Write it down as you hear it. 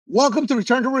Welcome to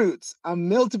Return to Roots, a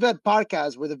Mill to Vet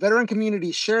podcast where the veteran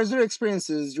community shares their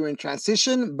experiences during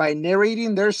transition by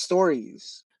narrating their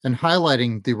stories and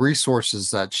highlighting the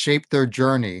resources that shaped their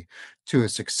journey to a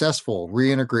successful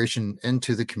reintegration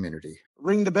into the community.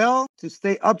 Ring the bell to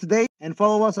stay up to date and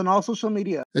follow us on all social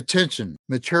media. Attention,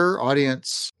 mature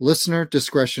audience, listener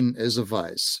discretion is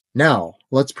advised. Now,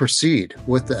 let's proceed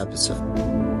with the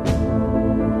episode.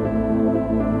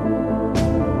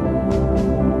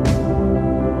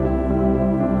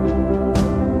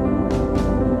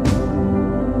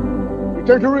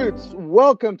 Return to Roots.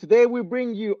 Welcome. Today we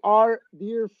bring you our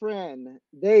dear friend,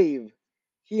 Dave.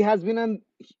 He has been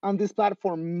on this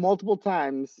platform multiple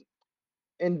times,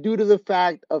 and due to the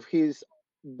fact of his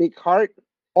big heart,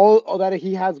 all that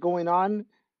he has going on,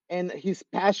 and his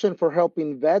passion for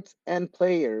helping vets and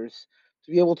players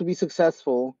to be able to be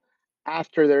successful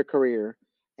after their career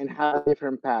and have a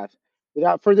different path.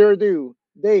 Without further ado,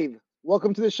 Dave,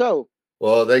 welcome to the show.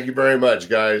 Well, thank you very much,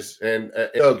 guys. And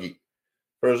Yogi,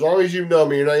 for as long as you know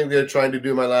me, you're not even going to try to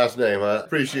do my last name. I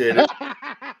appreciate it.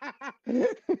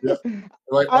 Yeah.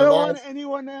 I don't want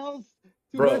anyone else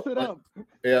to mess it up.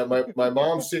 Yeah, my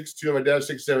mom's 6'2", my dad's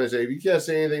 6'7". They say, if you can't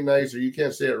say anything nice or you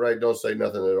can't say it right, don't say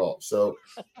nothing at all. So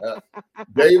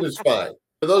Dave is fine.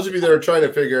 For those of you that are trying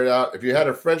to figure it out, if you had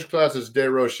a French class, it's De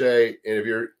Roche, and if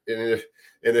you're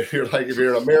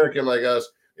an American like us,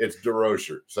 it's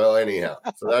DeRocher. So anyhow,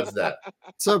 so that's that.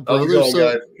 What's up, brother?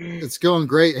 It's going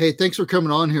great. Hey, thanks for coming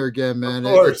on here again, man.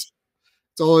 Of course.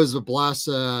 It's always a blast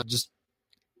just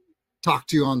talk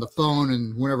to you on the phone,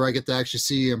 and whenever I get to actually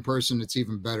see you in person, it's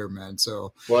even better, man.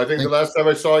 So well, I think the last time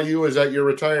I saw you was at your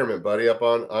retirement, buddy, up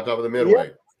on top of the Midway.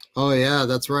 Yeah. Oh yeah,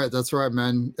 that's right,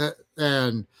 man.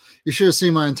 And you should have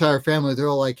seen my entire family. They're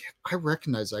all like, I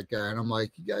recognize that guy, and I'm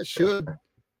like, you guys should.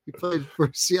 He played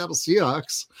for Seattle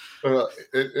Seahawks.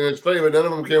 It's funny, but none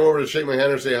of them came over to shake my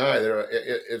hand or say hi.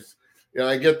 It's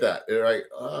I get that. They're like,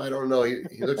 I don't know. He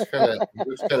looks kind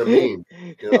of mean.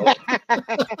 So that's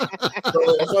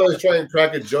why I was trying to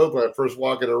crack a joke when I first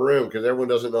walk in a room because everyone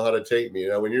doesn't know how to take me.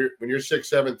 When you're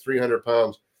 6'7", 300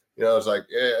 pounds, it's like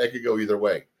I could go either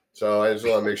way. So I just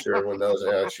want to make sure everyone knows.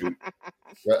 Shoot,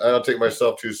 I don't take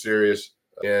myself too serious.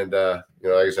 And like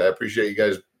I said, I appreciate you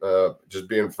guys just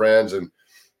being friends. And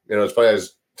it's funny. I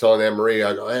was telling Anne Marie,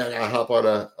 I go, I hop on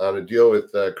a deal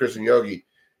with Chris and Yogi,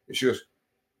 and she goes,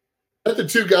 "That the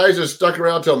two guys that stuck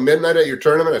around till midnight at your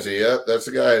tournament?" I said, "Yeah, that's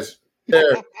the guys."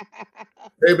 There.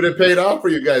 Hey, but it paid off for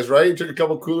you guys, right? You took a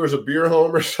couple coolers of beer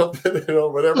home or something,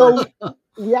 whatever. So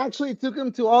we actually took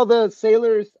them to all the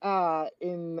sailors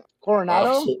in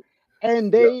Coronado,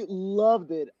 and they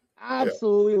loved it.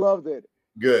 Absolutely loved it.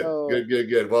 Good,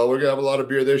 good. Well, we're gonna have a lot of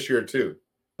beer this year too.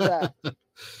 Yeah.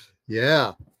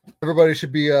 Yeah. Everybody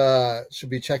should be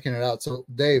checking it out. So,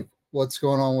 Dave, what's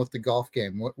going on with the golf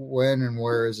game? When and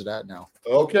where is it at now?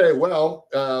 Okay, well,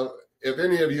 if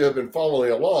any of you have been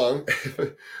following along,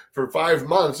 for 5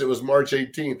 months, it was March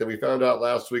 18th, and we found out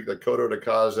last week that Coto de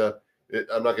Casa,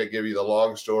 I'm not going to give you the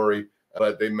long story,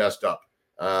 but they messed up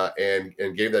and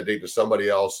gave that date to somebody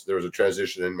else. There was a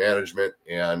transition in management,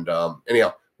 and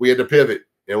anyhow, we had to pivot.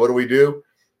 And what do?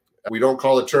 We don't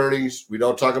call attorneys. We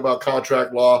don't talk about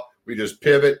contract law. We just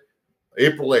pivot.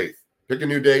 April 8th, pick a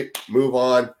new date, move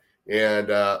on. And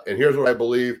here's what I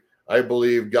believe. I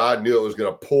believe God knew it was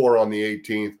going to pour on the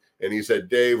 18th. And he said,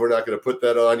 Dave, we're not going to put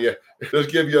that on you. Let's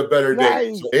give you a better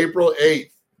date. So April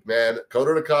 8th, man,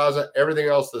 Coto de Casa, everything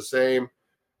else the same.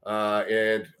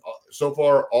 And so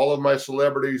far, all of my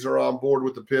celebrities are on board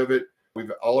with the pivot. We've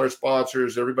all our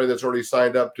sponsors, everybody that's already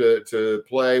signed up to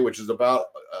play, which is about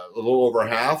a little over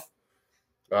half.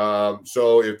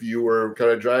 So if you were kind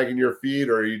of dragging your feet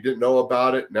or you didn't know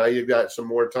about it, now you've got some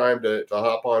more time to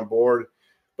hop on board.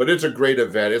 But it's a great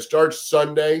event. It starts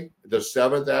Sunday, the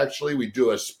 7th, actually. We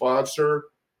do a sponsor,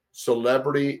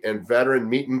 celebrity, and veteran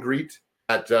meet and greet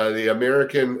at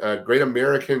the Great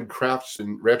American Crafts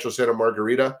in Rancho Santa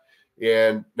Margarita.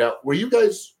 And now, were you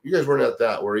guys weren't at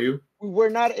that, were you? We were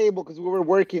not able because we were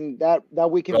working that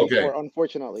weekend before,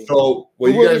 unfortunately. So,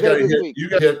 well, you guys got to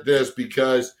hit this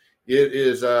because it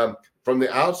is from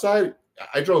the outside.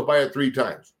 I drove by it 3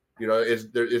 times.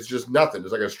 It's just nothing.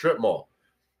 It's like a strip mall.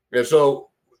 And so,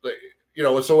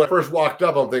 so when I first walked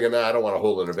up, I'm thinking, I don't want to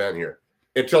hold an event here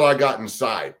until I got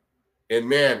inside. And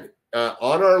man,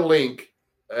 on our link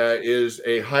is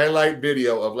a highlight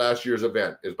video of last year's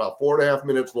event. It's about 4.5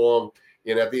 minutes long.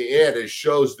 And at the end, it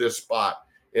shows this spot.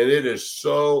 And it is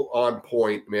so on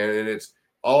point, man. And it's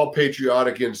all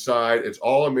patriotic inside. It's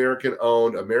all American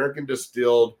owned, American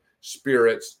distilled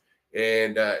spirits,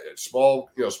 and small,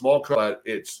 but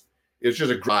it's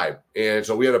just a vibe. And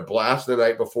so we had a blast the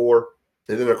night before.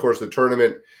 And then, of course, the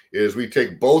tournament is we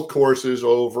take both courses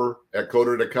over at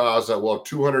Coto de Casa. We'll have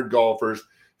 200 golfers,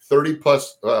 30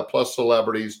 plus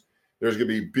celebrities. There's going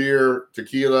to be beer,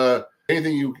 tequila,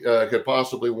 anything you could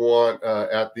possibly want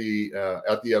at the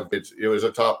event. It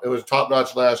was top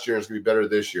notch last year. And it's going to be better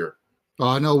this year.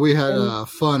 I know we had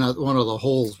fun at one of the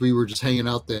holes. We were just hanging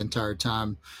out the entire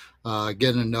time,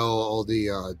 getting to know all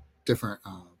the different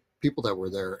people that were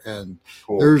there. And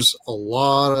cool. There's a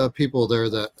lot of people there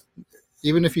that,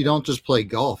 even if you don't just play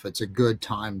golf, it's a good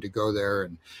time to go there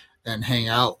and hang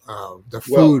out. The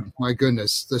food, my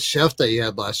goodness, the chef that you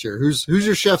had last year. Who's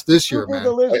your chef this year, man?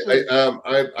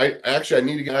 I actually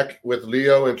need to get back with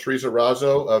Leo and Teresa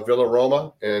Razzo of Villa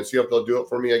Roma and see if they'll do it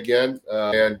for me again.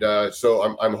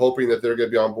 So I'm hoping that they're going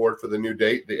to be on board for the new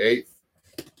date, the 8th.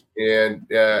 And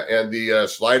the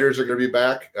sliders are going to be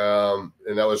back.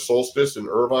 And that was Solstice in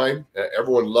Irvine.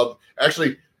 Everyone loved.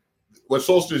 Actually, what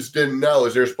Solstice didn't know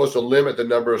is they're supposed to limit the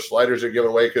number of sliders they're giving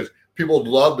away because people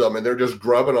loved them and they're just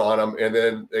grubbing on them. And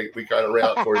then we kind of ran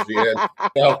out towards the end.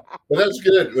 But that's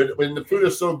good. When the food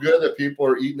is so good that people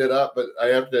are eating it up, but I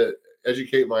have to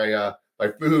educate my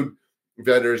food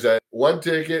vendors that one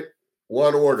ticket,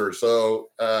 one order.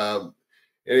 So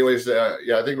anyways, I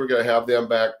think we're going to have them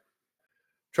back.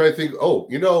 Trying to think,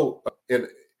 and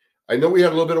I know we had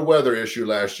a little bit of weather issue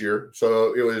last year.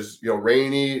 So it was,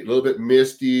 rainy, a little bit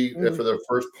misty for the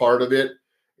first part of it.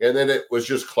 And then it was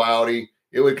just cloudy.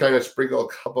 It would kind of sprinkle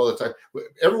a couple of times.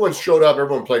 Everyone showed up.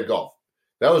 Everyone played golf.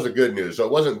 That was the good news. So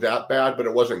it wasn't that bad, but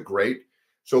it wasn't great.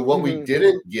 So what we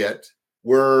didn't get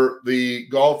were the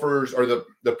golfers or the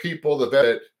people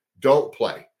that don't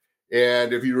play.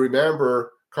 And if you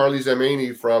remember, Carly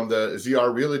Zamani from the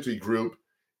ZR Realty Group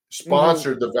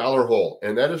sponsored the Valor Hole,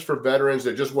 and that is for veterans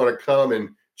that just want to come and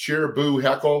cheer, boo,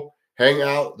 heckle, hang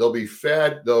out. They'll be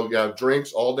fed. They'll have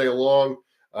drinks all day long,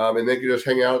 and they can just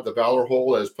hang out at the Valor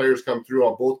Hole as players come through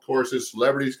on both courses.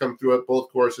 Celebrities come through at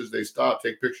both courses. They stop,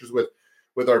 take pictures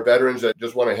with our veterans that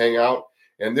just want to hang out.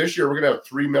 And this year, we're going to have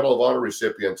 3 Medal of Honor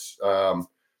recipients.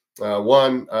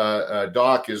 One,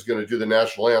 Doc, is going to do the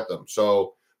national anthem.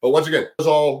 So, but once again, it was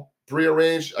all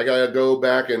prearranged. I got to go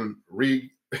back and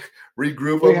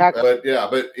regroup them. But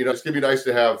it's gonna be nice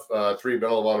to have 3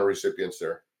 Medal of Honor recipients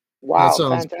there. Wow,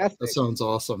 fantastic! That sounds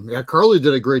awesome. Yeah, Carly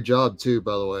did a great job too,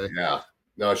 by the way. Yeah,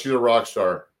 no, she's a rock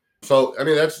star. So I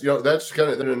mean, that's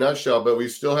kind of in a nutshell. But we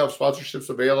still have sponsorships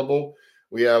available.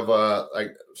 We have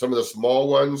like some of the small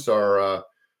ones are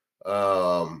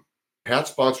hat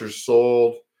sponsors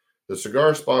sold, the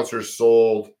cigar sponsors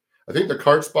sold. I think the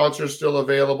cart sponsor is still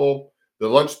available. The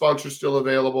lunch sponsor is still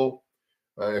available.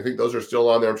 I think those are still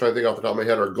on there. I'm trying to think off the top of my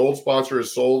head. Our gold sponsor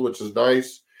is sold, which is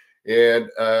nice, and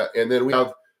then we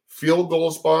have field goal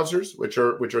sponsors, which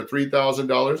are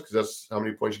 $3,000 because that's how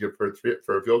many points you get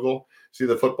for a field goal. See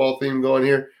the football theme going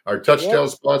here. Our touchdown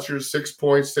sponsors, 6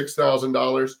 points,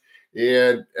 $6,000,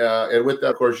 and with that,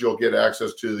 of course, you'll get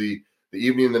access to the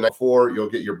evening the night before. You'll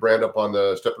get your brand up on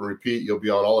the Step and Repeat. You'll be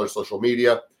on all our social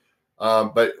media.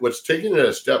 But what's taking it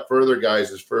a step further, guys,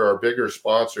 is for our bigger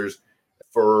sponsors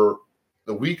for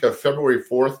the week of February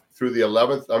 4th through the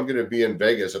 11th, I'm going to be in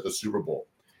Vegas at the Super Bowl.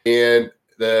 And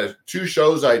the 2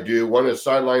 shows I do, one is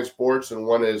Sideline Sports and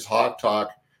one is Hawk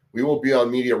Talk. We will be on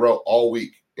Media Row all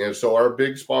week. And so our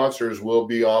big sponsors will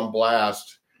be on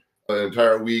blast the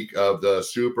entire week of the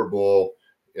Super Bowl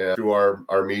through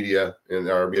our media. And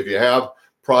if you have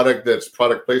product that's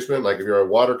product placement, like if you're a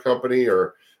water company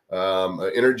or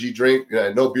an energy drink,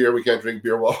 no beer. We can't drink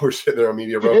beer while we're sitting there on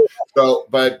Media Row. So,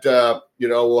 but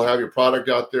we'll have your product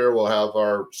out there. We'll have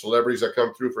our celebrities that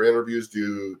come through for interviews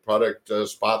do product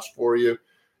spots for you,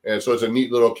 and so it's a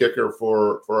neat little kicker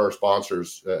for our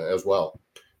sponsors as well.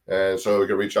 And so you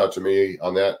can reach out to me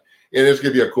on that. And it's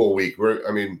gonna be a cool week.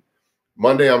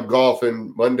 Monday I'm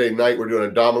golfing. Monday night we're doing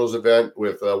a Domino's event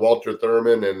with Walter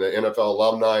Thurman and the NFL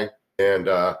alumni, and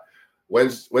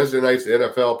Wednesday night's the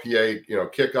NFLPA,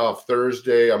 kickoff.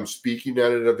 Thursday, I'm speaking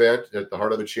at an event at the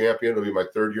Heart of a Champion. It'll be my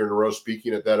 3rd year in a row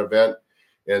speaking at that event.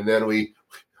 And then we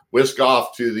whisk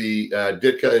off to the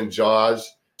Ditka and Jaws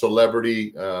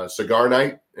Celebrity Cigar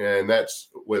Night. And that's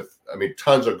with,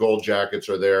 tons of gold jackets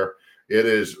are there.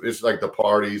 It's like the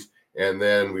parties. And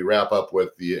then we wrap up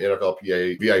with the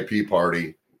NFLPA VIP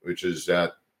party, which is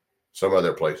at some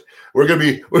other place. We're gonna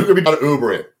be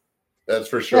Ubering. That's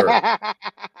for sure.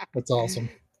 That's awesome.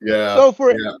 Yeah. So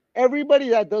for everybody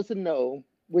that doesn't know,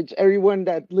 which everyone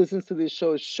that listens to this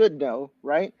show should know,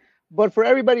 right? But for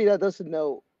everybody that doesn't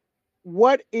know,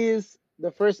 what is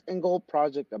the First and Goal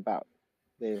project about,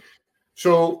 Dave?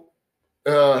 So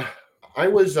I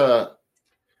was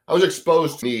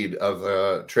exposed to the need of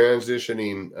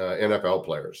transitioning NFL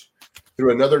players.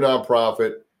 through another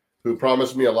nonprofit who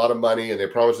promised me a lot of money, and they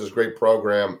promised this great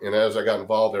program. And as I got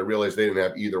involved, I realized they didn't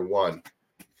have either one.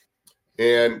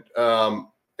 And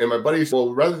my buddy said,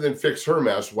 well, rather than fix her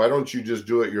mess, why don't you just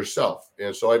do it yourself?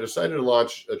 And so I decided to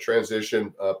launch a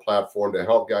transition platform to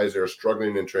help guys that are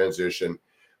struggling in transition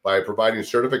by providing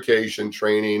certification,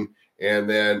 training, and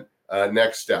then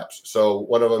next steps. So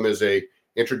one of them is a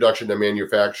introduction to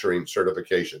manufacturing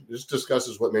certification. This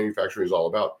discusses what manufacturing is all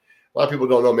about. A lot of people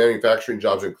don't know manufacturing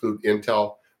jobs include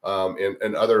Intel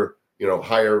and other,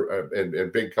 higher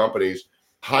and big companies,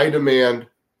 high demand,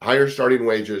 higher starting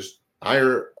wages,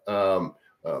 higher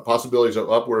possibilities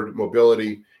of upward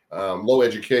mobility, low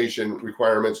education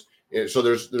requirements. And so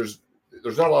there's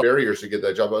not a lot of barriers to get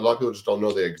that job, but a lot of people just don't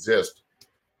know they exist.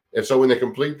 And so when they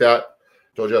complete that,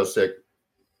 told you I was sick.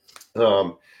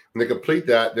 When they complete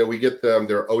that, then we get them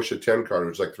their OSHA 10 card,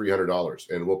 which is like $300,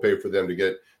 and we'll pay for them to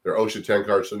get their OSHA 10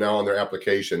 card. So now on their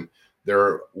application,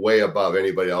 they're way above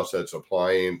anybody else that's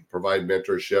applying, provide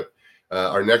mentorship.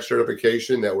 Our next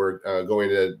certification that we're going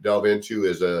to delve into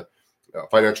is a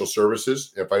financial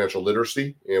services and financial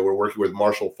literacy. And we're working with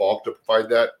Marshall Falk to provide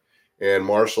that. And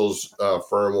Marshall's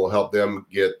firm will help them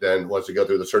get then, once they go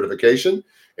through the certification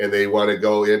and they want to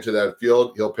go into that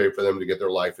field, he'll pay for them to get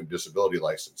their life and disability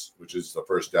license, which is the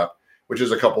first step, which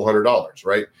is a couple $100s,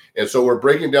 right? And so we're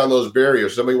breaking down those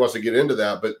barriers. Somebody wants to get into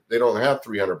that, but they don't have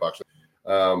 $300.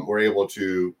 We're able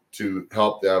to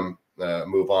help them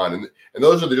move on. And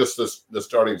those are just the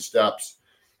starting steps.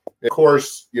 Of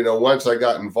course, once I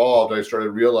got involved, I started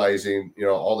realizing,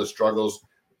 all the struggles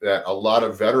that a lot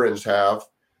of veterans have.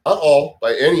 Not all,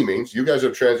 by any means. You guys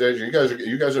have transitioned.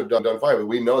 You guys have done fine, but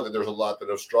we know that there's a lot that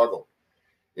have struggled.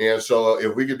 And so,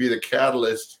 if we could be the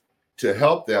catalyst to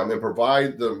help them and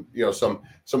provide them, some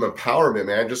empowerment,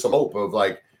 man, just some hope of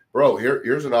like, bro,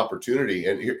 here's an opportunity,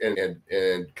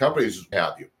 and companies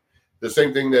have you. The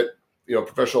same thing that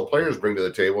professional players bring to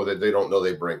the table that they don't know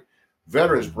they bring.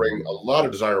 Veterans bring a lot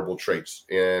of desirable traits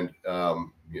and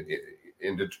to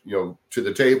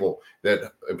the table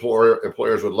that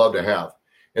employers would love to have.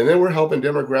 And then we're helping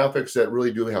demographics that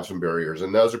really do have some barriers.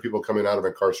 And those are people coming out of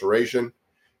incarceration,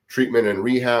 treatment and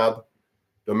rehab,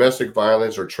 domestic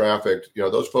violence, or trafficked.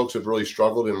 Those folks have really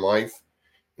struggled in life.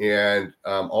 And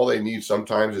all they need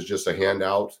sometimes is just a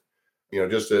handout,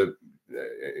 and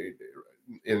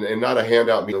not a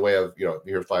handout in the way of,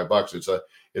 here's $5.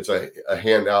 It's a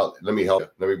handout. Let me help you.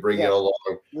 Let me bring you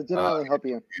along. Legitimately help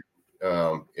you.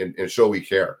 And show we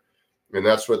care. And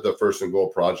that's what the First and Goal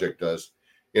Project does.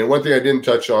 And one thing I didn't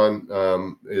touch on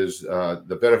is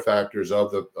the benefactors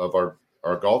of our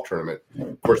golf tournament.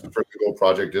 Of course, the First and Goal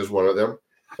Project is one of them.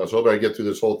 I was hoping I'd get through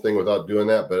this whole thing without doing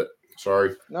that, but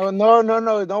sorry. No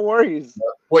worries.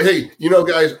 Well, hey,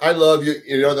 guys, I love you.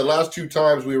 The last two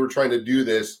times we were trying to do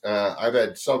this, I've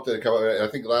had something come up. I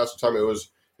think the last time it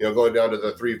was, going down to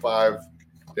the 3-5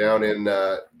 down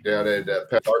at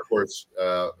Penn Park Course.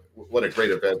 What a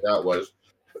great event that was.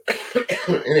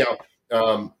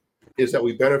 Anyhow, is that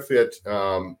we benefit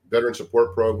veteran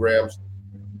support programs,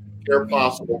 Care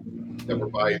Possible, that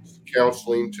provides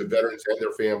counseling to veterans and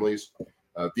their families,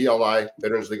 VLI,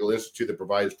 Veterans Legal Institute, that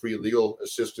provides free legal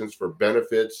assistance for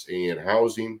benefits and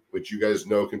housing, which you guys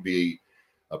know can be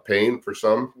a pain for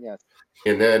some. Yes.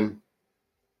 And then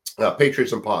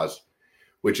Patriots and Paws,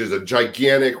 which is a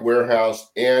gigantic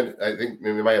warehouse. And I think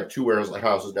we might have two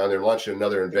warehouses down there, launching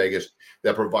another in Vegas,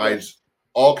 that provides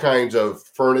all kinds of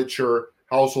furniture,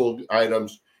 household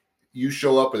items. You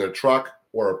show up in a truck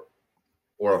or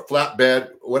a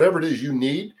flatbed, whatever it is you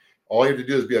need. All you have to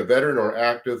do is be a veteran or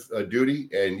active duty,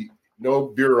 and no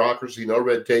bureaucracy, no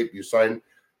red tape. You sign,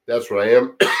 that's what I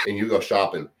am, and you go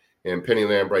shopping. And Penny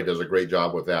Lambright does a great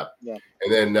job with that. Yeah.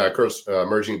 And then, of course,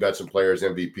 Emerging Vets and Players,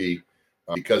 MVP,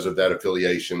 because of that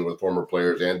affiliation with former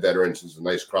players and veterans, is a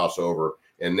nice crossover.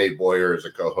 And Nate Boyer is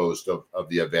a co-host of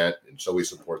the event, and so we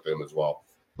support them as well.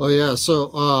 Oh yeah,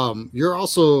 so you're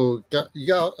also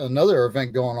got another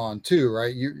event going on too,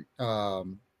 right? You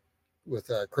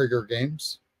with Krieger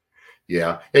Games.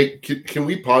 Yeah. Hey, can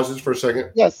we pause this for a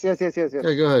second? Yes. Okay,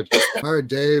 go ahead. All right,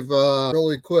 Dave.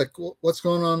 Really quick, what's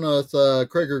going on with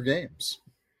Krieger Games?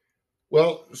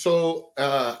 Well, so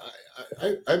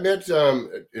I met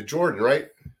Jordan, right?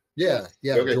 Yeah,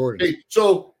 okay. Jordan. Hey,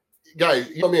 so guys,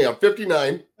 you know me, I'm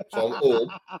 59, so I'm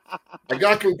old. I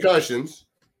got concussions,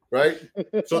 right?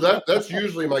 So that's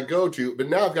usually my go-to, but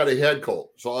now I've got a head cold,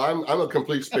 so I'm a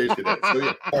complete space cadet. So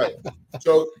yeah, all right.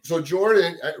 So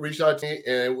Jordan reached out to me,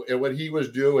 and what he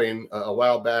was doing a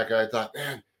while back, and I thought,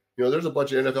 man, there's a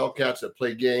bunch of NFL cats that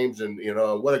play games, and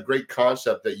what a great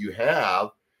concept that you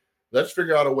have. Let's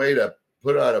figure out a way to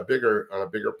put it on a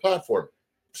bigger platform.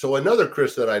 So another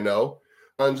Chris that I know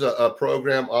runs a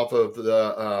program off of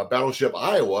the Battleship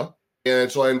Iowa.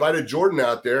 And so I invited Jordan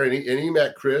out there, and he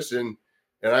met Chris, and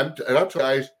I'm telling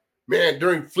guys, man,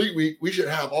 during Fleet Week, we should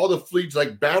have all the fleets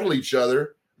like battle each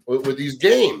other with these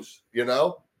games, you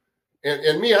know?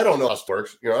 And me, I don't know how this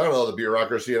works. You know, I don't know the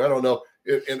bureaucracy, and I don't know.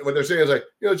 And what they're saying is like,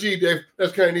 you know, gee, Dave,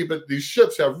 that's kind of neat, but these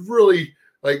ships have really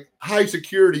like high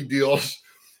security deals,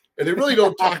 and they really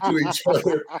don't talk to each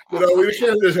other. You know, we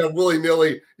can't just have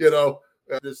willy-nilly, you know,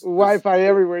 this Wi-Fi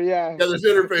everywhere, yeah. Yeah, this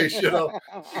interface, you know.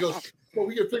 He goes, well,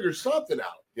 we can figure something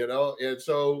out, you know. And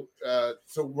so,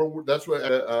 that's what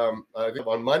I think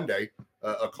on Monday,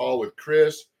 a call with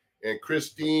Chris and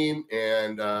Christine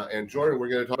and Jordan. We're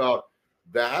going to talk about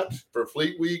that for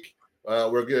Fleet Week.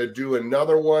 We're going to do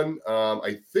another one,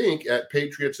 I think, at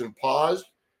Patriots and Pause.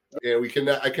 And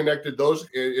I connected those.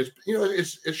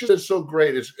 It's just so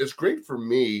great. It's great for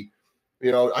me.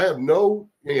 You know, I'm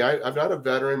not a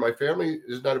veteran. My family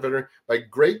is not a veteran. My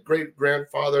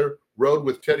great-great-grandfather rode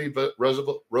with Teddy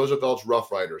Roosevelt's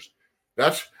Rough Riders.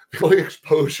 That's the only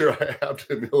exposure I have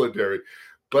to the military.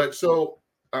 But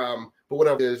what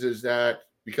it is that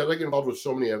because I get involved with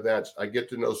so many events, I get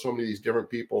to know so many of these different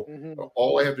people. Mm-hmm.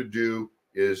 All I have to do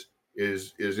is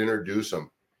introduce them,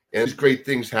 and these great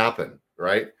things happen,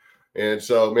 right? And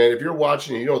so, man, if you're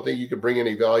watching and you don't think you can bring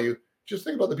any value, just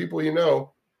think about the people you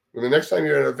know. And the next time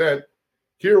you're at an event,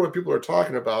 hear what people are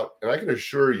talking about, and I can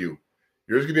assure you,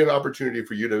 there's going to be an opportunity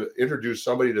for you to introduce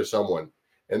somebody to someone.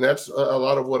 And that's a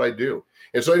lot of what I do.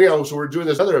 And so anyhow, we're doing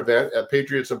this other event at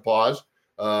Patriots and Pause,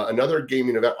 another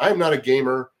gaming event. I'm not a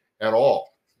gamer at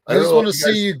all. I just want to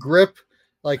see you grip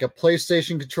like a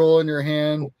PlayStation controller in your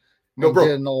hand. No,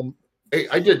 bro. Hey,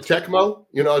 I did Tecmo.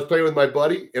 You know, I was playing with my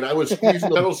buddy, and I was squeezing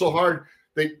the pedal so hard,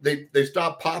 they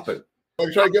stopped popping.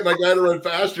 I'm trying to get my guy to run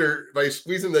faster by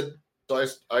squeezing the. So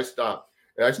I stopped.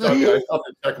 And I stopped at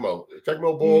Tecmo.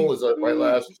 Tecmo Bowl was my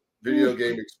last video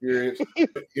game experience.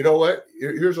 You know what?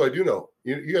 Here's what I do know.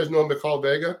 You guys know McCall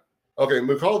Vega? Okay,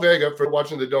 McCall Vega, for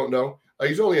watching that don't know,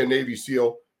 he's only a Navy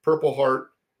SEAL, Purple Heart,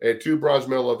 and 2 Bronze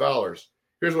Medal of Valors.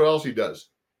 Here's what else he does.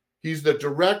 He's the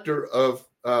director of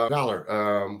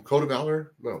Valor. Code of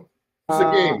Valor? No. It's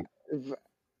a game.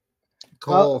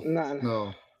 Call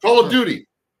of Duty.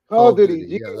 Call of Duty.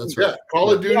 Yeah, that's right. Yeah,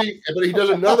 Call of Duty, but he does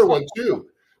another one too.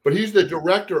 But he's the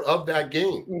director of that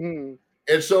game. Mm-hmm.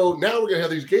 And so now we're going to have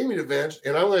these gaming events,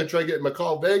 and I'm going to try to get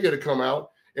McCall Vega to come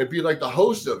out and be like the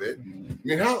host of it. I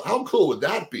mean, how cool would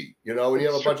that be? You know, when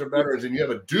you have a bunch of veterans and you have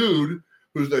a dude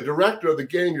who's the director of the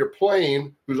game you're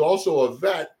playing, who's also a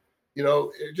vet, you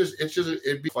know,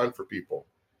 it'd be fun for people.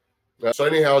 So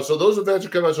anyhow, so those events are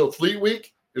coming out. So Fleet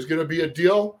Week is going to be a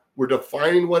deal. We're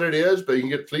defining what it is, but you can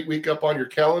get Fleet Week up on your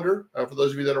calendar for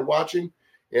those of you that are watching.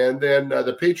 And then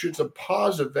the Patriots and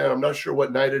Pause event, I'm not sure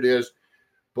what night it is,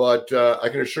 but I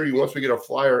can assure you once we get a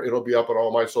flyer, it'll be up on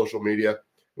all my social media. And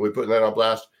we're putting that on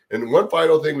blast. And one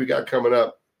final thing we got coming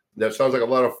up that sounds like a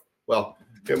lot of, well,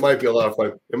 it might be a lot of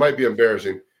fun. It might be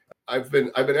embarrassing. I've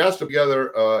been asked to put together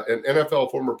an NFL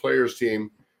former players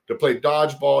team to play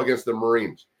dodgeball against the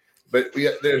Marines. But we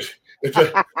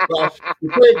play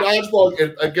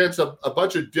dodgeball against a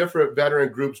bunch of different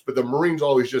veteran groups, but the Marines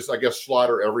always just, I guess,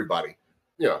 slaughter everybody.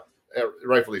 You know,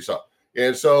 rightfully so.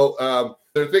 And so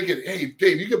they're thinking, hey,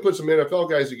 Dave, you can put some NFL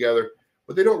guys together,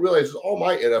 but they don't realize all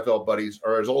my NFL buddies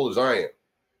are as old as I am.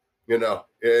 You know,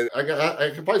 and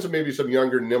I can find maybe some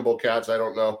younger, nimble cats. I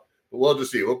don't know. But we'll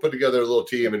just see. We'll put together a little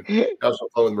team and have some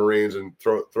fun with Marines and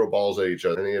throw balls at each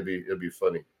other. I think it'd be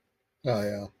funny. Oh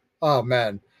yeah. Oh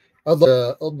man, I'd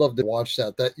love to watch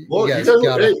that.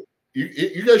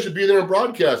 You guys should be there and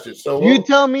broadcast it. So you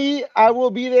tell me, I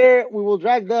will be there. We will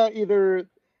drag either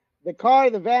the car,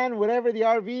 the van, whatever, the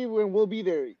RV, and we'll be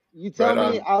there. You tell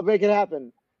me, I'll make it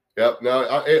happen. Yep.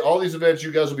 Now, all these events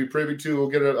you guys will be privy to. We'll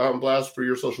get it on blast for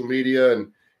your social media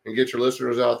and get your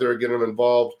listeners out there, get them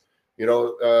involved. You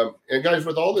know, and guys,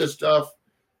 with all this stuff,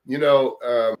 you know,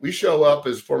 we show up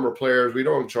as former players. We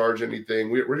don't charge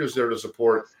anything. We're just there to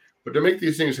support. But to make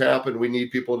these things happen, we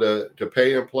need people to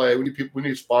pay and play. We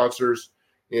need sponsors,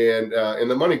 and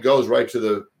the money goes right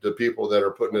to the people that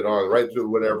are putting it on, right to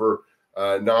whatever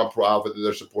nonprofit that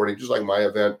they're supporting, just like my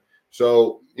event.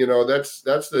 So, you know, that's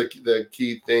the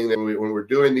key thing that when we're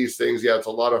doing these things, yeah, it's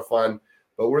a lot of fun,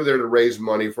 but we're there to raise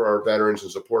money for our veterans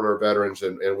and support our veterans.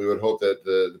 And we would hope that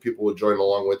the people would join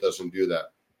along with us and do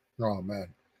that. Oh, man.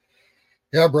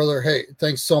 Yeah, brother. Hey,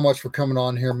 thanks so much for coming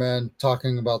on here, man,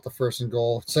 talking about the First and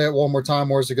Goal. Say it one more time.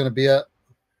 Where's it going to be at?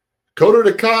 Coto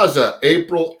de Casa,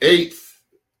 April 8th.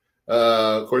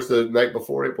 Of course, the night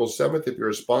before, April 7th, if you're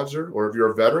a sponsor or if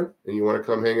you're a veteran and you want to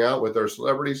come hang out with our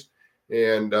celebrities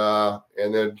and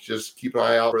then just keep an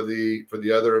eye out for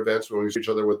the other events when we see each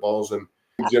other with balls and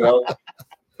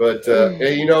But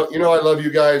hey, I love you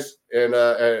guys, and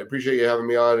I appreciate you having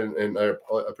me on, and I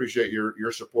appreciate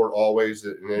your support always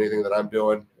in anything that I'm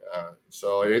doing.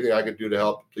 So anything I can do to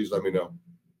help, please let me know.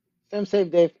 Stay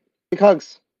safe, Dave. Big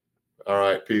hugs. All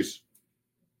right, peace.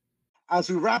 As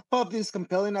we wrap up this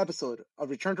compelling episode of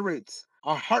Return to Roots,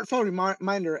 a heartfelt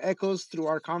reminder echoes through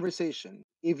our conversation.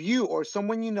 If you or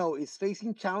someone you know is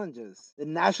facing challenges, the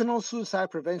National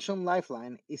Suicide Prevention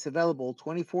Lifeline is available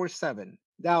 24/7.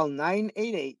 Dial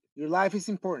 988. Your life is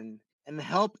important, and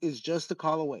help is just a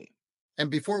call away. And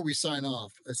before we sign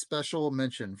off, a special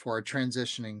mention for our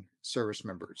transitioning service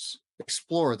members.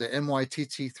 Explore the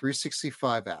NYTT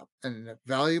 365 app, an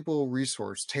valuable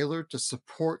resource tailored to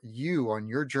support you on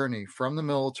your journey from the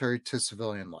military to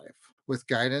civilian life. With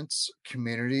guidance,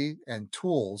 community, and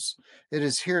tools, it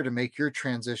is here to make your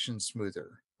transition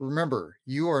smoother. Remember,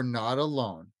 you are not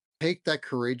alone. Take that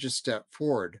courageous step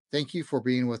forward. Thank you for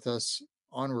being with us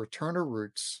on Return to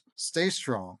Roots. Stay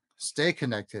strong, stay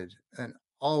connected, and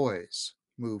always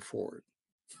move forward.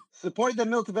 Support the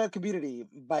Milk Vet community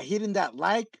by hitting that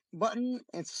like button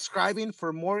and subscribing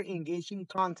for more engaging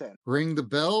content. Ring the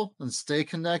bell and stay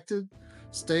connected.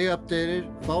 Stay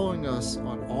updated, following us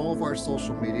on all of our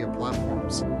social media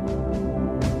platforms.